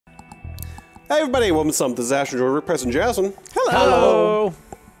Hey everybody, welcome to Stumpt. This is Ash and George, Rick, Press, and Jasmine. Hello. Hello.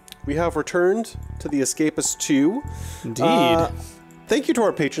 We have returned to the Escapists 2. Indeed. Thank you to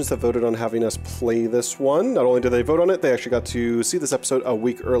our patrons that voted on having us play this one. Not only did they vote on it, they actually got to see this episode a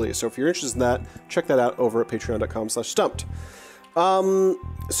week early. So if you're interested in that, check that out over at patreon.com/stumped.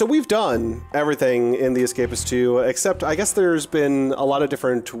 So we've done everything in the Escapists 2, except I guess there's been a lot of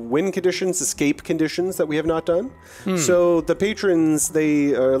different win conditions, escape conditions that we have not done. So the patrons,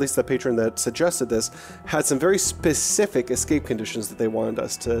 or at least the patron that suggested this, had some very specific escape conditions that they wanted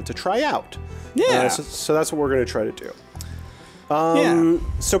us to try out. Yeah. So that's what we're going to try to do. Yeah.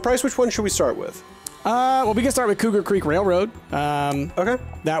 So Price, which one should we start with? Well, we can start with Cougar Creek Railroad. Okay.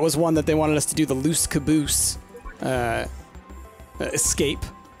 That was one that they wanted us to do the loose caboose escape.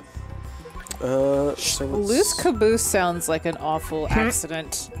 Loose caboose sounds like an awful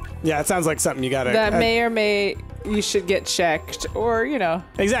accident. Yeah, it sounds like something you gotta. That may or may you should get checked, or you know.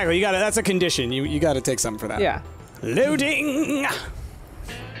 Exactly, you gotta. That's a condition. You gotta take something for that. Yeah. Loading.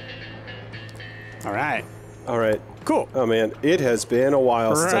 All right. All right. Cool. Oh man, it has been a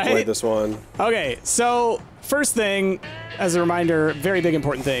while since I played this one. Okay, so first thing, as a reminder, very big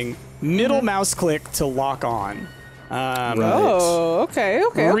important thing: middle mouse click to lock on. Right. Oh, okay.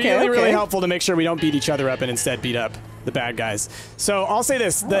 Really helpful to make sure we don't beat each other up and instead beat up the bad guys. So I'll say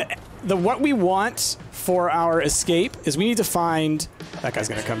this: the what we want for our escape is we need to find. That guy's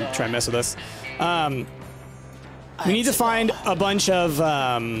gonna come try and mess with us. We need to find a bunch of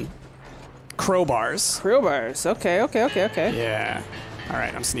crowbars. Crowbars. Okay. Yeah. All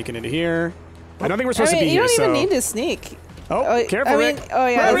right, I'm sneaking into here. I don't think we're supposed to be you here. don't so. even need to sneak. Oh, careful, Rick. Oh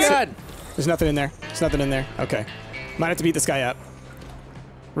yeah. Rick. There's nothing in there. There's nothing in there. Okay. Might have to beat this guy up.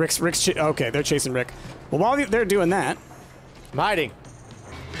 Rick's okay, they're chasing Rick. Well, while they're doing that... I'm hiding.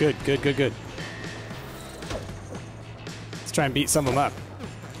 Good. Let's try and beat some of them up.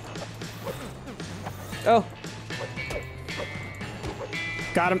 Oh.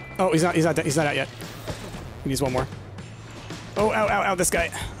 Got him. Oh, he's not out yet. He needs one more. Oh, ow, this guy.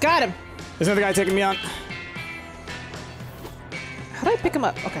 Got him. There's another guy taking me out. How do I pick him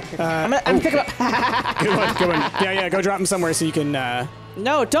up? Okay. I'm gonna pick him up. Good one. Yeah, go drop him somewhere so you can... No,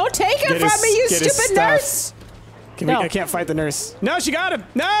 don't take him from me, you stupid nurse! I can't fight the nurse. No, she got him.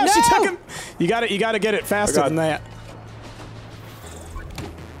 No, she took him. You gotta get it faster than that.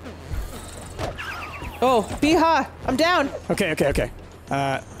 Oh, Biha, I'm down. Okay.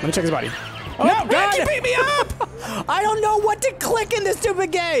 Let me check his body. Oh, no, God. Rick, you beat me up! I don't know what to click in this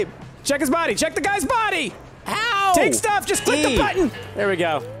stupid game. Check his body. Check the guy's body. Ow! Take stuff. Just click the button. There we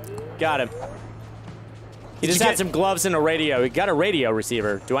go. Got him. He just had some gloves and a radio. He got a radio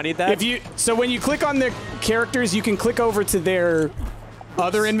receiver. Do I need that? So when you click on the characters, you can click over to their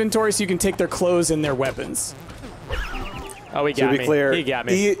other inventory, so you can take their clothes and their weapons. Oh, he got me. To be clear, he got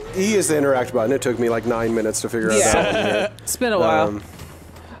me. E is the interact button. It took me like 9 minutes to figure out that one. It's been a while.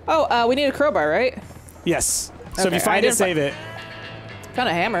 We need a crowbar, right? Yes. So if you find it, save it. Found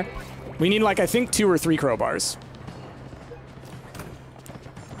a hammer. We need like, I think, 2 or 3 crowbars.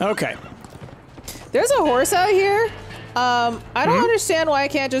 Okay. There's a horse out here. I don't understand why I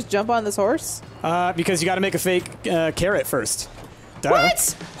can't just jump on this horse. Because you got to make a fake carrot first. Duh.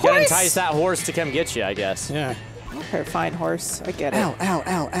 What? You gotta entice that horse to come get you, I guess. Yeah. Okay, fine, horse. I get it.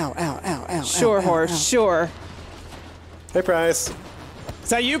 Ow. Sure, horse. Sure. Hey, Price. Is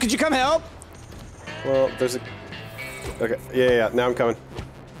that you? Could you come help? Well, there's a... Okay, yeah, now I'm coming.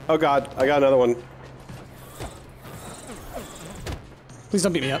 Oh God, I got another one. Please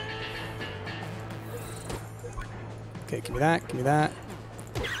don't beat me up. Okay, give me that.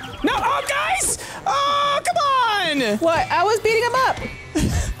 No! Oh, guys! Oh, come on! What? I was beating him up.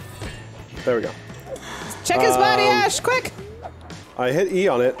 There we go. Check his body, Ash, quick! I hit E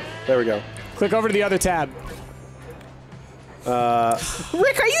on it. There we go. Click over to the other tab. Rick,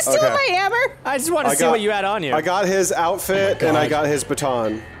 are you stealing my hammer? I just want to see what you had on you. I got his outfit and I got his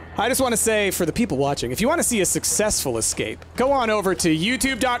baton. I just want to say, for the people watching, if you want to see a successful escape, go on over to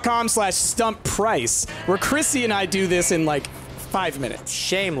youtube.com/StumptPrice, where Chrissy and I do this in like 5 minutes.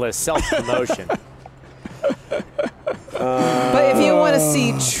 Shameless self-promotion. But if you want to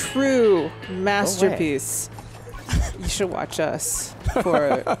see true masterpiece, you should watch us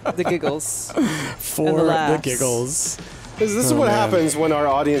for the giggles. For the giggles. This is what happens when our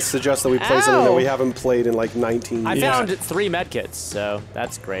audience suggests that we play something that we haven't played in like 19 years. I found 3 medkits, so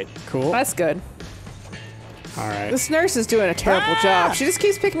that's great. Cool. That's good. All right. This nurse is doing a terrible job. She just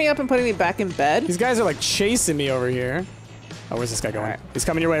keeps picking me up and putting me back in bed. These guys are like chasing me over here. Oh, where's this guy going? He's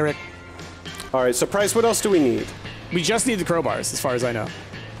coming your way, Rick. All right, so Price, what else do we need? We just need the crowbars, as far as I know.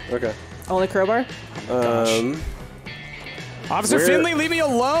 Okay. Only crowbar? Officer Finley, leave me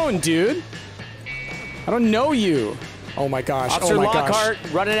alone, dude. I don't know you. Oh my gosh. Officer Oh my gosh. Lockhart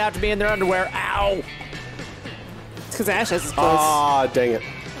running after me in their underwear. Ow! It's because Ash has his clothes. Ah, dang it.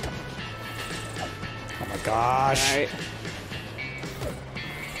 Oh my gosh. All right.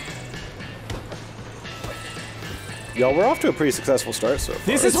 Y'all, we're off to a pretty successful start so far.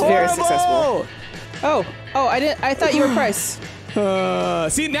 This is It's very horrible. successful. Oh, I thought you were Price.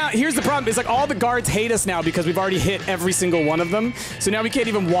 See, now here's the problem. It's like all the guards hate us now because we've already hit every single one of them. So now we can't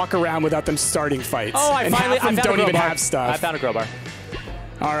even walk around without them starting fights. Oh, and half of them found don't a even crowbar. have stuff. I found a crowbar.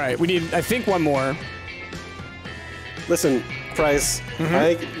 All right, we need, I think, one more. Listen, Price,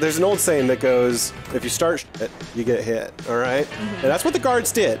 I think there's an old saying that goes, if you start shit, you get hit, all right? And that's what the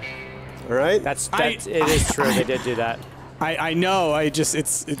guards did, all right? It is true. They did do that. I know.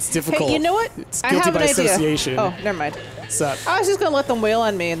 It's difficult. Hey, you know what? It's I guilty have by an idea. association. Oh, never mind. What's up? I was just gonna let them wail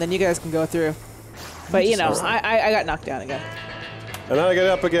on me, and then you guys can go through. But you know, I got knocked down again. And then I get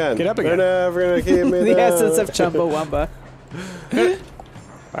up again. Get up again. They're never gonna keep me The down. essence of Chumbawamba.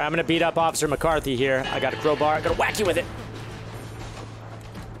 All right, I'm gonna beat up Officer McCarthy here. I got a crowbar. I'm gonna whack you with it.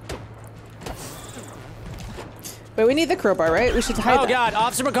 But we need the crowbar, right? We should hide Oh that. God!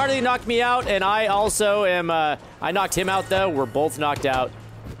 Officer McCarthy knocked me out, and I also am. I knocked him out though. We're both knocked out.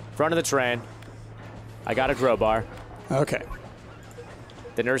 Front of the train. I got a crowbar. Okay.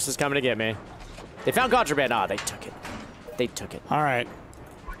 The nurse is coming to get me. They found contraband. Ah, they took it. They took it. All right.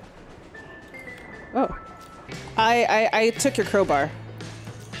 Oh. I took your crowbar.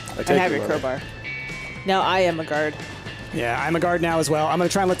 I have your crowbar. Now I am a guard. Yeah, I'm a guard now as well. I'm gonna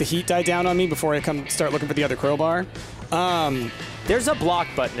try and let the heat die down on me before I start looking for the other crowbar. There's a block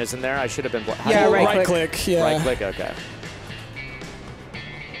button, isn't there? I should have been. Yeah, right Right click. Yeah. Right click. Okay.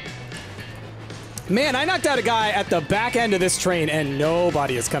 Man, I knocked out a guy at the back end of this train, and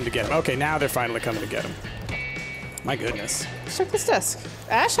nobody has come to get him. Okay, now they're finally coming to get him. My goodness. Let's check this desk.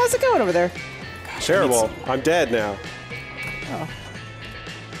 Ash, how's it going over there? Terrible. I'm dead now. Oh.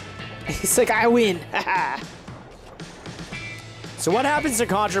 He's like, I win. So what happens to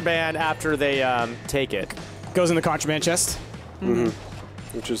contraband after they take it? Goes in the contraband chest.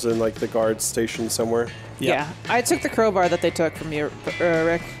 Which is in like the guard station somewhere. Yeah. I took the crowbar that they took from you,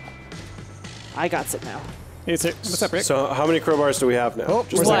 Rick. I got it now. Hey, what's up, Rick? So how many crowbars do we have now? Oh,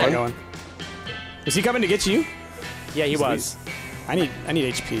 where's one. that guy going? Was he coming to get you? Yeah, he was. I need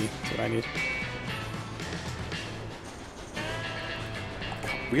HP. That's what I need.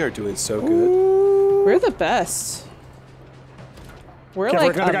 We are doing so good. We're the best. We're Careful,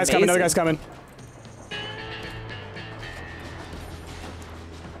 like another guy's coming. Another guy's coming.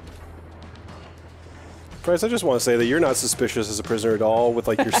 Price, I just want to say that you're not suspicious as a prisoner at all with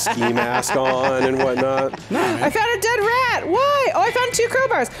like your ski mask on and whatnot. I found a dead rat. Why? Oh, I found 2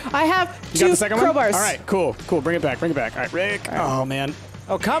 crowbars. I have You 2 got the second crowbars. one? All right, cool. Bring it back. Bring it back. All right, Rick. All right. Oh, man.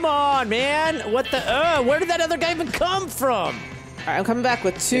 Oh, come on, man. What the? Where did that other guy even come from? All right, I'm coming back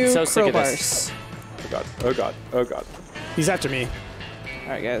with 2 I'm so sick of crowbars. this. Oh god. Oh god. Oh god. He's after me.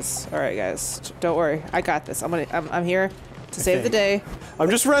 All right, guys. Don't worry. I got this. I'm here to save the day. I'm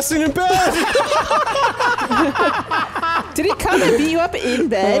just resting in bed. Did he come and beat you up in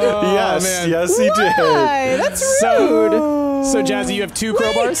bed? Yes, man. yes he did. Why? That's rude. So, Jazzy, you have 2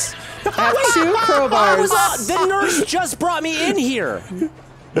 crowbars? I have 2 crowbars. The nurse just brought me in here.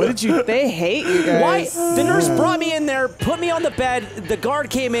 What did you... They hate you guys. Why? The nurse brought me in there, put me on the bed. The guard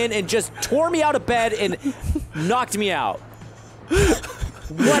came in and just tore me out of bed and knocked me out.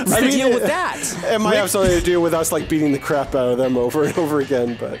 What's the deal with that? It might have something to do with us like beating the crap out of them over and over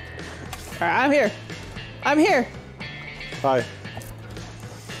again, but... All right, I'm here. I'm here. Hi.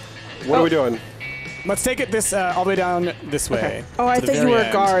 What are we doing? Let's take it this all the way down this way. Oh, I to the thought you very were a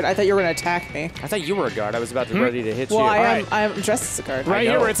end. guard. I thought you were going to attack me. I thought you were a guard. I was about to ready to hit Well, you. I'm dressed as a guard. Right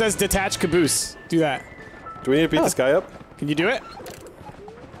here know. where it says detach caboose. Do that. Do we need to beat this guy up? Can you do it?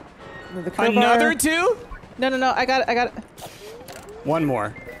 The crowbar. Another 2? No. I got it. One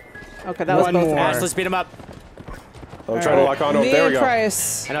more. Okay, that was One both. more. Ash, let's beat him up. I'm trying to lock on. Oh, Me there we and go.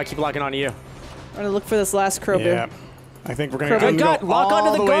 Price. I know I keep locking onto you. I'm going to look for this last crowbar. Yeah. I think we're going Good to God, go lock all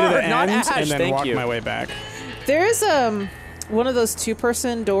onto the way to guard, the not end Ash, and then thank walk you. my way back. There's one of those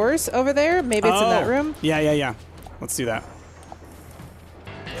 2-person doors over there. Maybe it's in that room. Yeah. Let's do that.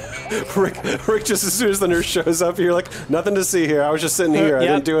 Rick, just as soon as the nurse shows up, you're like, nothing to see here. I was just sitting here. I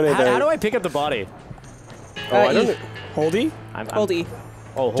didn't do anything. How do I pick up the body? Oh, I don't know. Holdy? Hold E.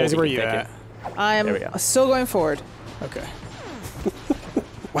 Oh, hold Jazzy, it, where are you thank at? I'm There we go. still going forward. Okay.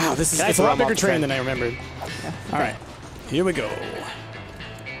 Wow, this is Can I it's a lot throw him bigger off the train train? than I remembered. All right. Here we go.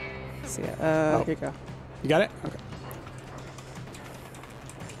 See ya. Here you go. You got it? Okay.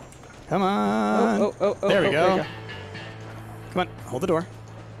 Come on. Oh, There we go. you Come on. Hold the door.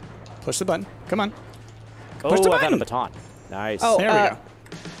 Push the button. Come on. Push the I found a button. baton. Nice. Oh, There we go.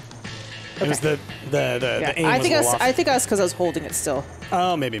 It was the aim I was think a little off. I think I was because I was holding it still.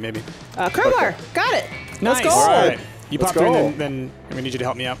 Oh, maybe. Crowbar, got it. Nice. Let's go. All right. You Let's pop through, go. and then we need you to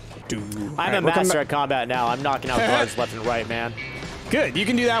help me out. I'm a master at combat now. I'm knocking out guards left and right, man. Good. You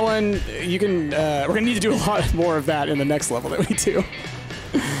can do that one. You can. We're gonna need to do a lot more of that in the next level that we do.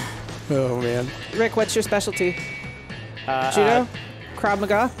 Oh man. Rick, what's your specialty? Judo? Krav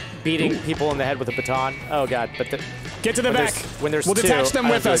Maga? Beating people in the head with a baton. Oh god, but Get to the When back. there's- when there's we'll two, detach them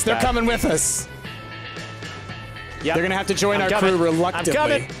I with don't us. do They're that. coming with us. yep. They're gonna have to join I'm our coming. crew reluctantly. I'm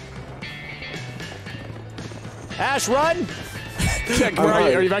coming. Ash, run! Check. Where are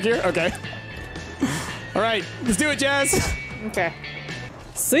you? Are you back here? Okay. All right. Let's do it, Jazz. Okay.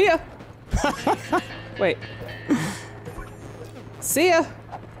 See ya. Wait. See ya.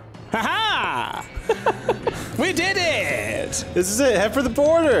 Ha We did it! This is it. Head for the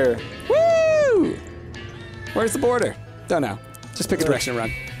border. Woo! Where's the border? Don't know. Just pick a direction and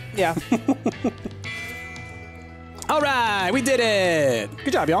run. Yeah. All right, we did it.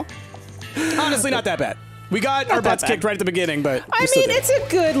 Good job, y'all. Honestly, not that bad. We got our that butts bad. kicked right at the beginning, but I we still mean, did it. it's a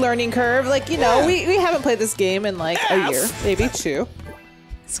good learning curve. Like, you know, Yeah. we haven't played this game in like a F. year, maybe 2.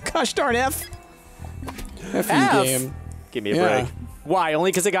 It's gosh darn F. F you F. game. Give me a Yeah. break. Why?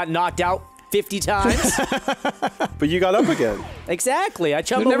 Only because I got knocked out 50 times? But you got up again. Exactly. I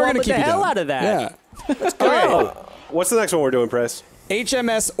They're chumbawamba never gonna the keep you hell down. out of that. Yeah. Okay. What's the next one we're doing, Price?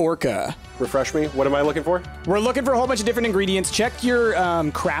 H.M.S. Orca. Refresh me. What am I looking for? We're looking for a whole bunch of different ingredients. Check your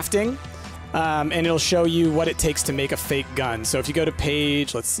crafting, and it'll show you what it takes to make a fake gun. So if you go to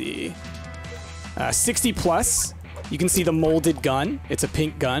page, let's see, 60 plus, you can see the molded gun. It's a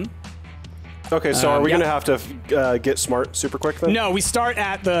pink gun. Okay, so are we yeah. going to have to get smart super quick then? No, we start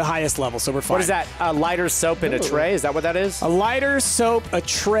at the highest level, so we're fine. What is that? Lighter soap in a tray? Is that what that is? A lighter, soap, a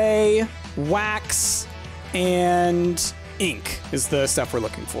tray, wax, and ink is the stuff we're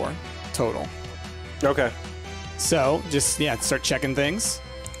looking for total. Okay. So just, yeah, start checking things.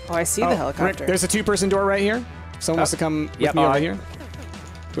 Oh, I see the Rick, helicopter. there's a 2-person door right here. Someone wants to come with Yep. me over here.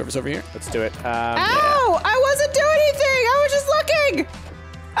 Whoever's over here. Let's do it. Ow! I wasn't doing anything! I was just looking!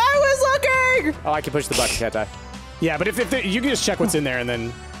 I was looking! Oh, I can push the button, can't I? Yeah, but if you can just check what's in there and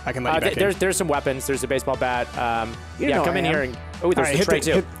then I can let you back in. There's some weapons. There's a baseball bat. You Yeah, know come I in am. here. And, oh, there's All right, the hit tray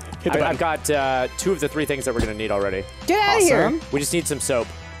the- too. hit the I've got 2 of the 3 things that we're going to need already. Get out of here! Awesome. We just need some soap.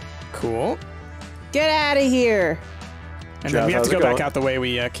 Cool. Get out of here! And then Jeff, we have how's to it go back going? out the way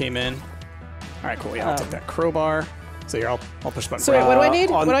we came in. All right, cool. Yeah, I'll take that crowbar. So here, I'll push the button. So for wait, you. what do I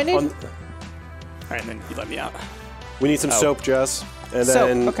need? on- What do I need? on- All right, and then you let me out. we need some soap, Jess. And Soap,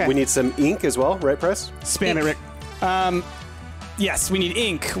 then okay. we need some ink as well, right, Price? Spam it, Rick. Yes, we need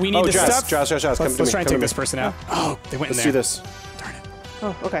ink. We need Oh, the Jess, stuff. Jess, come to Let's me. try and come take to this me. person out. Oh, they went Let's in do there. this. Darn it.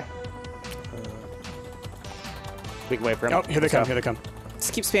 Oh, okay. We can wait for him. Oh, here they come. Here they come.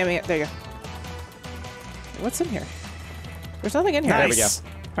 Just keep spamming it. There you go. What's in here? There's nothing in here. Nice.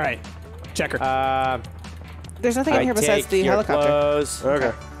 All right, checker. There's nothing in here besides the helicopter. Clothes.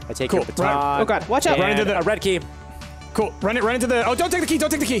 Okay. I take Cool. your baton. Right. Oh god, watch out! Run into the- a red key. Cool. Run into the. Oh, don't take the key. Don't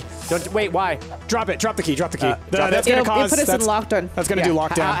take the key. Don't wait. Why? Drop it. Drop the key. Drop the key. drop That's it. gonna It'll cause. put us in that's, lockdown. That's gonna Yeah. do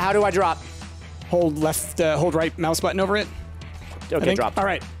lockdown. How do I drop? Hold left. Hold right mouse button over it. I Okay, think. drop. All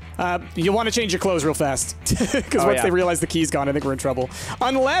right. You'll want to change your clothes real fast because once yeah. they realize the key's gone, I think we're in trouble.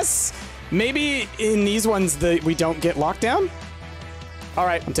 Unless maybe in these ones we don't get lockdown. All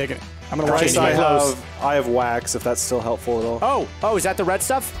right. I'm taking it. I'm gonna watch Price, it. I have wax, if that's still helpful at all. Oh, is that the red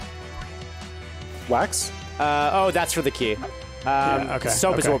stuff? Wax? Oh, that's for the key. okay,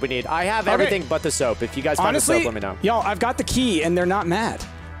 Soap is okay. what we need. I have Okay. everything but the soap. If you guys find the Honestly, soap, let me know. y'all, I've got the key and they're not mad.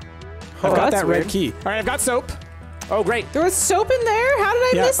 I've got that's that red weird. key. All right, I've got soap. Oh, great. There was soap in there? How did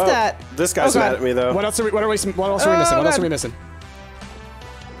I Yeah. miss Oh. that? This guy's Oh, mad God. at me, though. What else are we missing? What Oh, else are God. we missing?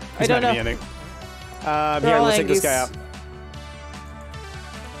 I He's don't mad at know. me, I think. Here, all let's take this Angies. guy out.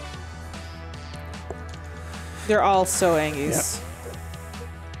 They're all so Angies.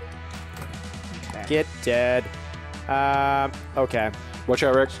 Get dead. Okay. Watch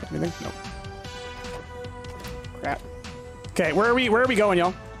out, Rick. Anything? No. Crap. Okay, where are we going,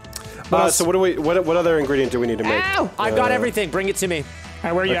 y'all? So what other ingredient do we need to make? Ow! I've got everything. Bring it to me. All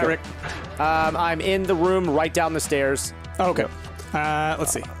right, where are you at, Okay. Rick? I'm in the room right down the stairs. Oh, okay.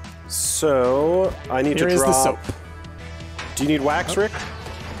 Let's see. So I need Here to is drop. the soap. Do you need wax, Rick?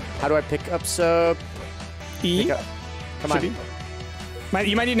 How do I pick up soap? E. Pick up. Come on. Should be.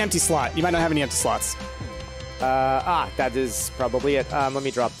 You might need an empty slot. You might not have any empty slots. That is probably it. Let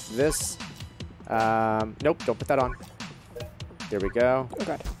me drop this. Nope, don't put that on. There we go. Oh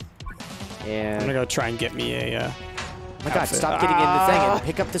god. I'm gonna And go try and get me a. oh my God, outfit. stop getting in the thing and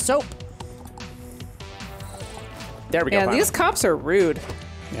pick up the soap. There we go. Yeah, finally. these cops are rude.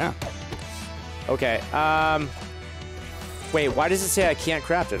 Yeah. Okay. Wait, why does it say I can't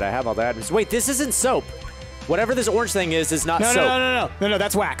craft it? I have all the items. Wait, this isn't soap. Whatever this orange thing is not soap. No,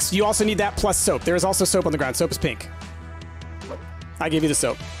 that's wax. You also need that plus soap. There is also soap on the ground. Soap is pink. I gave you the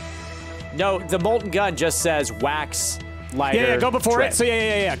soap. No, the molten gun just says wax, lighter. Yeah, go before tray. it. So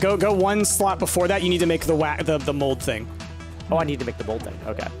yeah. Go one slot before that. You need to make the mold thing. Oh, I need to make the mold thing.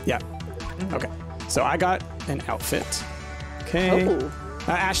 Okay. Yeah. Okay. So I got an outfit. Okay. Oh.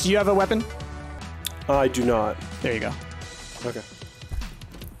 Ash, do you have a weapon? I do not. There you go. Okay.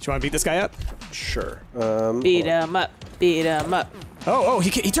 Do you want to beat this guy up? Sure. Beat him up. Beat him up. Oh, he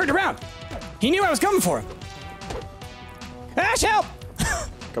turned around. He knew I was coming for him. Ash, help!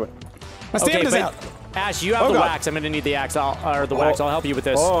 Come on. My stamina's but out. Ash, you have the wax. I'm gonna need the axe. Or the wax. I'll help you with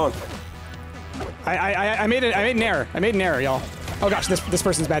this. Hold on. I made an error. I made an error, y'all. Oh gosh, this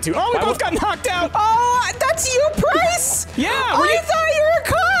person's bad too. Oh, we both got knocked out. Oh, that's you, Price? Yeah. I thought you were a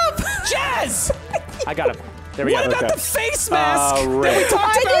cop. Jazz. I got him. There we What go. about the face mask that we Rick.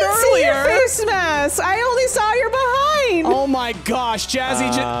 talked I about didn't see your earlier? face mask. I only saw your behind. Oh my gosh, Jazzy.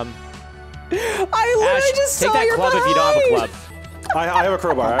 I literally Ash, just take saw that your club behind. if you don't have a club. I have a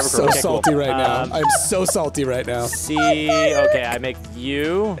crowbar. I have a so crowbar. salty right now. Um, I'm so salty right now. See, okay, I make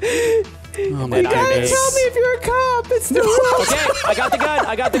you. Oh my You gotta Nice. tell me if you're a cop. It's the rules. Okay, I got the gun.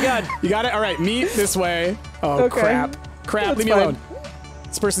 I got the gun. You got it? All right, meet this way. Oh, Okay. crap. That's Leave me fine. alone.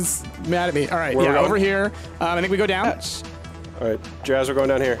 This person's mad at me. All right, Where yeah, we going? over here. I think we go down. All right, Jazz, we're going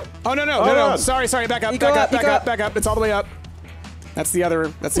down here. Oh, no. God. Sorry. Back up, You go up, you go up. back up. It's all the way up. That's the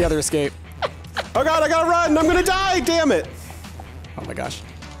other escape. Oh God, I gotta run! I'm gonna die! Damn it! Oh my gosh.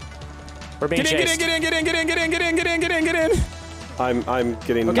 We're being Get in. chased. Get in. I'm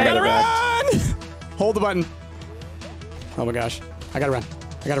getting Okay. Gotta medevac. run! Hold the button. Oh my gosh. I gotta run.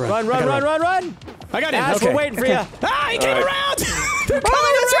 Run. I got in. Ash, Okay. we're waiting for you. Ah, he came right. around!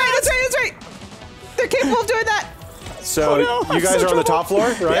 Oh, that's right. They're capable of doing that. So Oh, no, you I'm guys so are on the trouble. top floor,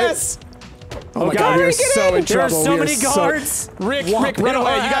 right? Yes. Oh my God. God, we are Get so in. in There are trouble. so We many guards. Rick, Whomping run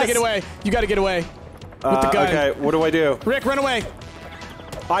away. our You gotta ass. get away. You gotta get away. With the gun. Okay, what do I do? Rick, run away.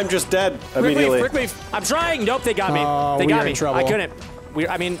 I'm just dead Rick, immediately. leave. I'm trying. Nope, they got me. Oh, They we got are me. in trouble. I couldn't.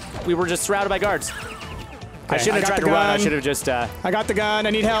 We were just surrounded by guards. I shouldn't have got tried the to run. I gun. should have just. I got the gun. I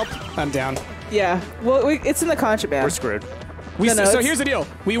need help. I'm down. Yeah. Well, it's in the contraband. We're screwed. No, So it's- here's the deal.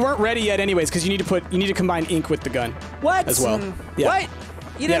 We weren't ready yet, anyways, because you need to combine ink with the gun What? as well. Yeah. What?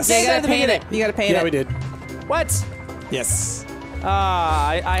 You didn't Yes. say You that gotta at the paint beginning. it. You gotta paint Yeah, it. we did. What? Yes.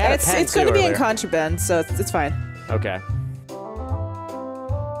 I had a pen It's going to too be in earlier. contraband, so it's fine. Okay.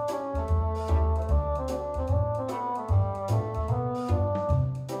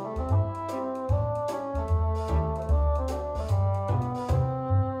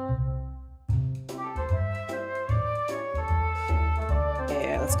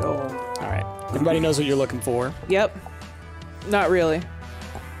 Yeah, let's go. All right. Everybody knows what you're looking for. Yep. Not really.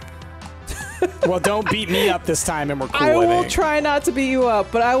 Well, don't beat me up this time, and we're cool. I will think. try not to beat you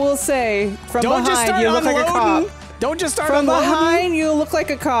up, but I will say from Don't just behind start you look like a unloading. cop. Don't just start From unloading. behind you look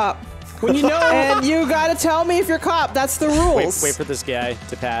like a cop. When you know. And you gotta tell me if you're cop. That's the rules. Wait for this guy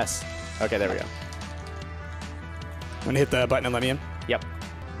to pass. Okay, there we go. I'm gonna hit the button and let me in. Yep.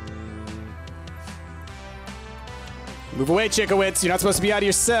 Move away, Chickowitz. You're not supposed to be out of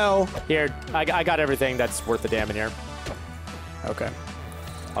your cell. Here, I got everything that's worth the damn in here. Okay.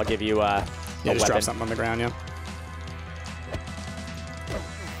 I'll give you a Yeah, just drop weapon. something on the ground, yeah.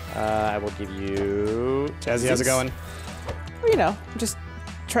 I will give you. Jazzy, how's it going? Well, you know, I'm just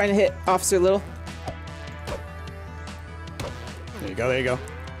trying to hit Officer Little. There you go, there you go.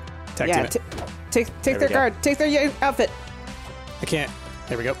 Tech Yeah, team it. take we their go. guard. Take their outfit. I can't.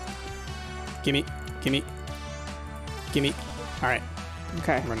 There we go. Gimme. All right,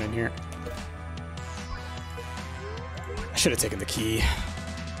 Okay. I'm running in here. I should have taken the key.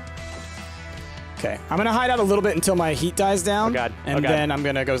 Okay, I'm gonna hide out a little bit until my heat dies down. Oh, God. And Oh, God. then I'm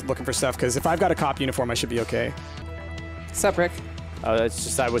gonna go looking for stuff, because if I've got a cop uniform, I should be okay. Sup, Rick? Oh, that's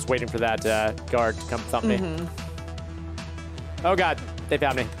just I was waiting for that guard to come thump me. Oh God, they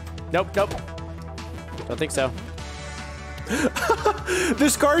found me. Nope. Don't think so.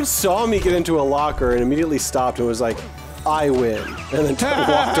 This guard saw me get into a locker and immediately stopped and was like, I win. And then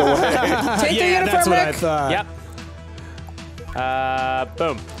walked away. Take their Yeah, uniform, that's what I Rick. thought. Yep.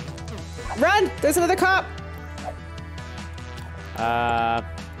 Boom. Run! There's another cop.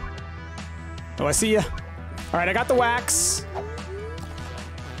 Oh, I see ya. All right, I got the wax.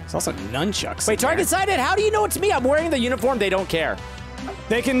 There's also nunchucks. Wait, in there. target sighted. How do you know it's me? I'm wearing the uniform. They don't care.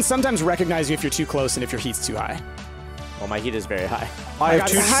 They can sometimes recognize you if you're too close and if your heat's too high. Well, my heat is very high. I have got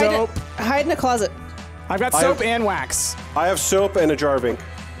two soap. Hide in a closet. I've got soap and wax. I have soap and a jar of ink.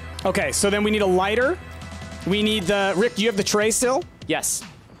 Okay, so then we need a lighter. We need the... Rick, do you have the tray still? Yes.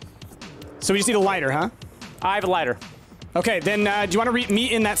 So we just need a lighter, huh? I have a lighter. Okay, then do you want to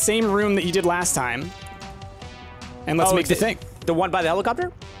meet in that same room that you did last time? And let's make the thing. The one by the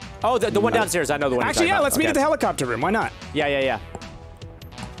helicopter? Oh, the one downstairs. I know the one. Actually, yeah, let's meet at the helicopter room. Why not? Yeah.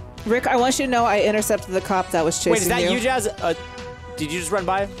 Rick, I want you to know I intercepted the cop that was chasing you. Wait, is that you, Jazz? Did you just run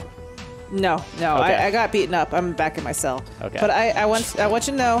by? No. Okay. I got beaten up. I'm back in my cell. Okay. But I want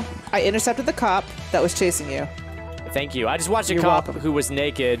you to know I intercepted the cop that was chasing you. Thank you. I just watched a You're cop welcome. who was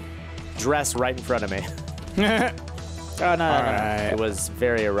naked, dressed right in front of me. Oh, no. It was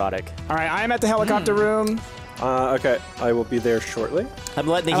very erotic. All right, I am at the helicopter room. Okay, I will be there shortly. I'm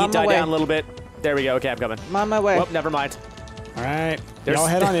letting the I'm heat on my die way. down a little bit. There we go. Okay, I'm coming. I'm on my way. Oh, never mind. All right, There's- y'all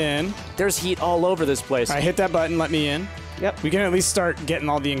head on in. There's heat all over this place. All right, hit that button, let me in. Yep. We can at least start getting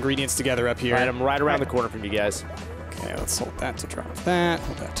all the ingredients together up here. All right, I'm right around the corner from you guys. Okay, let's hold that to drop that.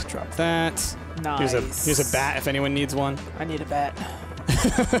 Hold that to drop that. Nice. Here's a bat if anyone needs one. I need a bat.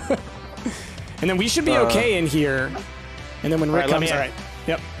 And then we should be okay in here. And then when Rick right, let comes, me in. all right.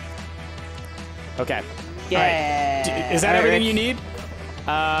 Yep. Okay. Yeah. Is that everything you need?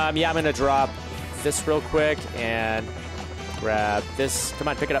 Yeah, I'm gonna drop this real quick and grab this. Come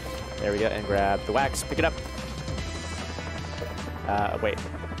on, pick it up. There we go, and grab the wax. Pick it up. Wait.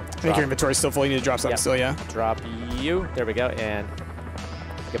 I think your inventory's still full. You need to drop something Yep. still, yeah? Drop you. There we go, and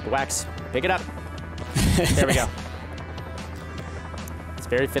get the wax. Pick it up. There we go. It's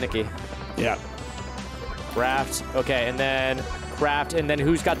very finicky. Yeah. Craft. Okay, and then craft, and then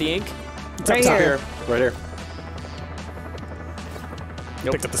who's got the ink? It's Right up top here. Right here.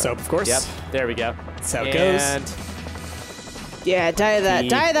 Nope. Picked up the soap, of course. Yep. There we go. That's how it goes. And Yeah, dye that. The-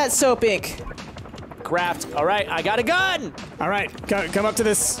 Dye that soap ink. craft. All right, I got a gun. All right, come up to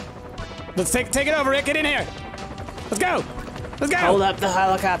this. Let's take it over, Rick. Get in here. Let's go. Let's go. Hold up the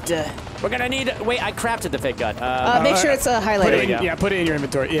helicopter. We're gonna need. Wait, I crafted the fake gun. Make sure it's Put it highlighted. in, go. yeah, put it in your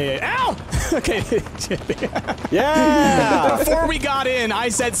inventory. Yeah. Ow! Okay. Yeah! Before we got in, I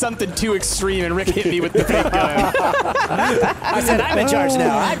said something too extreme, and Rick hit me with the fake gun. I said I'm in charge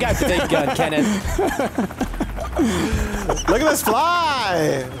now. I've got the fake gun, Kenneth. Look at this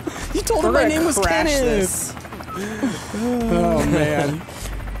fly! You told him my name was Kenneth. This. Oh man.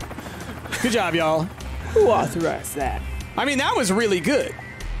 Good job, y'all. Who authorized that? I mean, that was really good.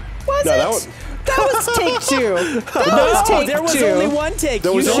 Was No, it? that was- That was take two. That was take there was two. only one take.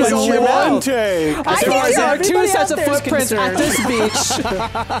 There was You only shut your one mouth. take. I think there are two everybody sets out of there is footprints at concerned. this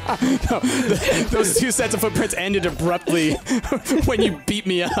beach. Those two sets of footprints ended abruptly when you beat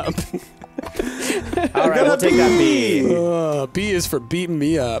me up. All right, we'll take that B. B is for beating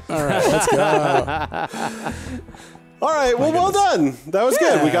me up. All right, let's go. All right, well done. That was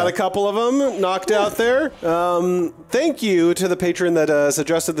good. We got a couple of them knocked out there. Thank you to the patron that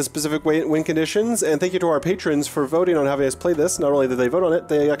suggested the specific win conditions, and thank you to our patrons for voting on having us play this. Not only did they vote on it,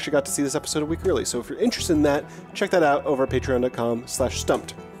 they actually got to see this episode a week early. So if you're interested in that, check that out over at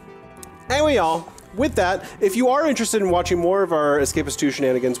patreon.com/stumped. Anyway, y'all, with that, if you are interested in watching more of our Escapist 2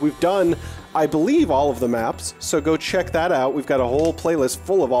 shenanigans, we've done, I believe, all of the maps, so go check that out. We've got a whole playlist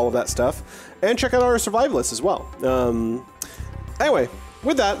full of all of that stuff. And check out our survivalists as well. Anyway,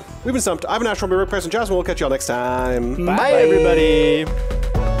 with that, we've been Stumped. I've been Astro, Rick, Price, and Jasmine. We'll catch y'all next time. Bye, everybody.